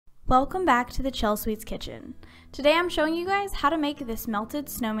Welcome back to the Chelsweets kitchen. Today I'm showing you guys how to make this melted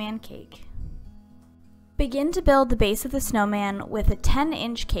snowman cake. Begin to build the base of the snowman with a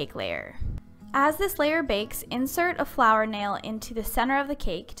 10-inch cake layer. As this layer bakes, insert a flour nail into the center of the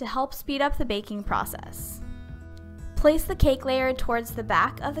cake to help speed up the baking process. Place the cake layer towards the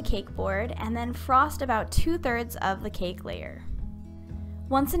back of the cake board and then frost about 2/3 of the cake layer.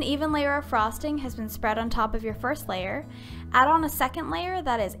 Once an even layer of frosting has been spread on top of your first layer, add on a second layer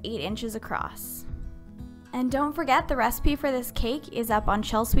that is 8 inches across. And don't forget, the recipe for this cake is up on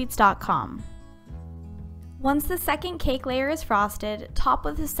Chelsweets.com. Once the second cake layer is frosted, top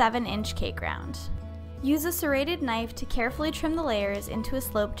with a 7-inch cake round. Use a serrated knife to carefully trim the layers into a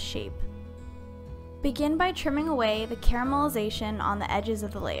sloped shape. Begin by trimming away the caramelization on the edges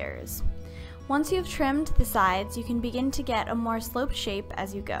of the layers. Once you've trimmed the sides, you can begin to get a more sloped shape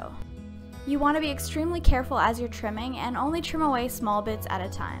as you go. You want to be extremely careful as you're trimming and only trim away small bits at a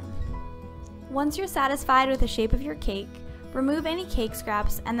time. Once you're satisfied with the shape of your cake, remove any cake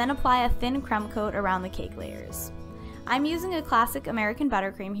scraps and then apply a thin crumb coat around the cake layers. I'm using a classic American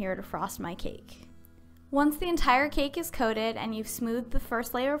buttercream here to frost my cake. Once the entire cake is coated and you've smoothed the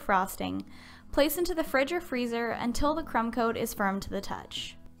first layer of frosting, place into the fridge or freezer until the crumb coat is firm to the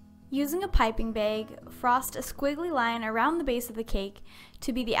touch. Using a piping bag, frost a squiggly line around the base of the cake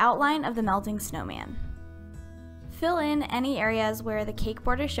to be the outline of the melting snowman. Fill in any areas where the cake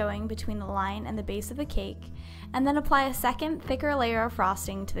board is showing between the line and the base of the cake, and then apply a second, thicker layer of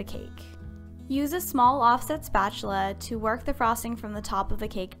frosting to the cake. Use a small offset spatula to work the frosting from the top of the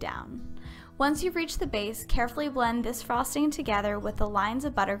cake down. Once you've reached the base, carefully blend this frosting together with the lines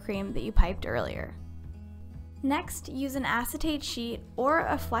of buttercream that you piped earlier. Next, use an acetate sheet or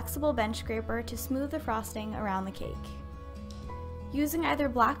a flexible bench scraper to smooth the frosting around the cake. Using either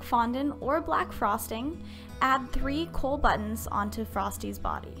black fondant or black frosting, add 3 coal buttons onto Frosty's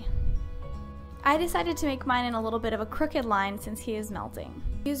body. I decided to make mine in a little bit of a crooked line since he is melting.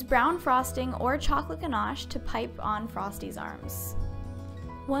 Use brown frosting or chocolate ganache to pipe on Frosty's arms.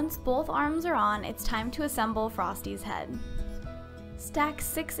 Once both arms are on, it's time to assemble Frosty's head. Stack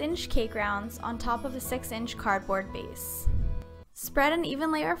 6-inch cake rounds on top of a 6-inch cardboard base. Spread an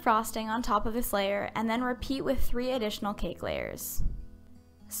even layer of frosting on top of this layer and then repeat with 3 additional cake layers.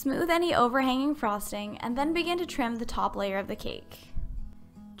 Smooth any overhanging frosting and then begin to trim the top layer of the cake.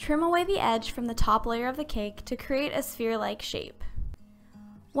 Trim away the edge from the top layer of the cake to create a sphere-like shape.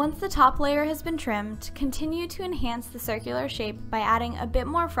 Once the top layer has been trimmed, continue to enhance the circular shape by adding a bit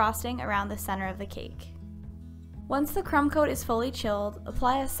more frosting around the center of the cake. Once the crumb coat is fully chilled,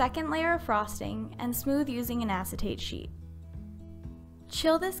 apply a second layer of frosting and smooth using an acetate sheet.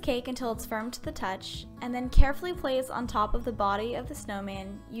 Chill this cake until it's firm to the touch, and then carefully place on top of the body of the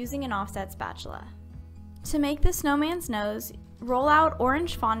snowman using an offset spatula. To make the snowman's nose, roll out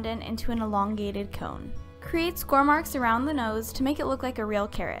orange fondant into an elongated cone. Create score marks around the nose to make it look like a real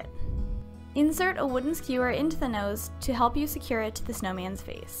carrot. Insert a wooden skewer into the nose to help you secure it to the snowman's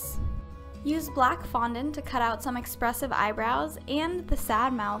face. Use black fondant to cut out some expressive eyebrows and the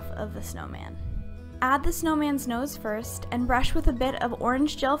sad mouth of the snowman. Add the snowman's nose first and brush with a bit of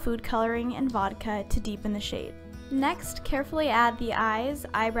orange gel food coloring and vodka to deepen the shape. Next, carefully add the eyes,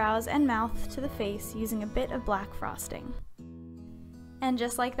 eyebrows, and mouth to the face using a bit of black frosting. And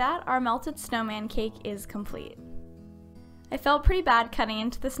just like that, our melted snowman cake is complete. I felt pretty bad cutting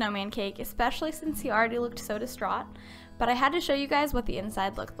into the snowman cake, especially since he already looked so distraught, but I had to show you guys what the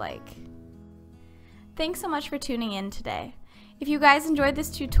inside looked like. Thanks so much for tuning in today. If you guys enjoyed this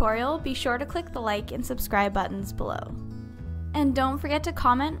tutorial, be sure to click the like and subscribe buttons below. And don't forget to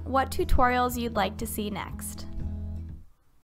comment what tutorials you'd like to see next.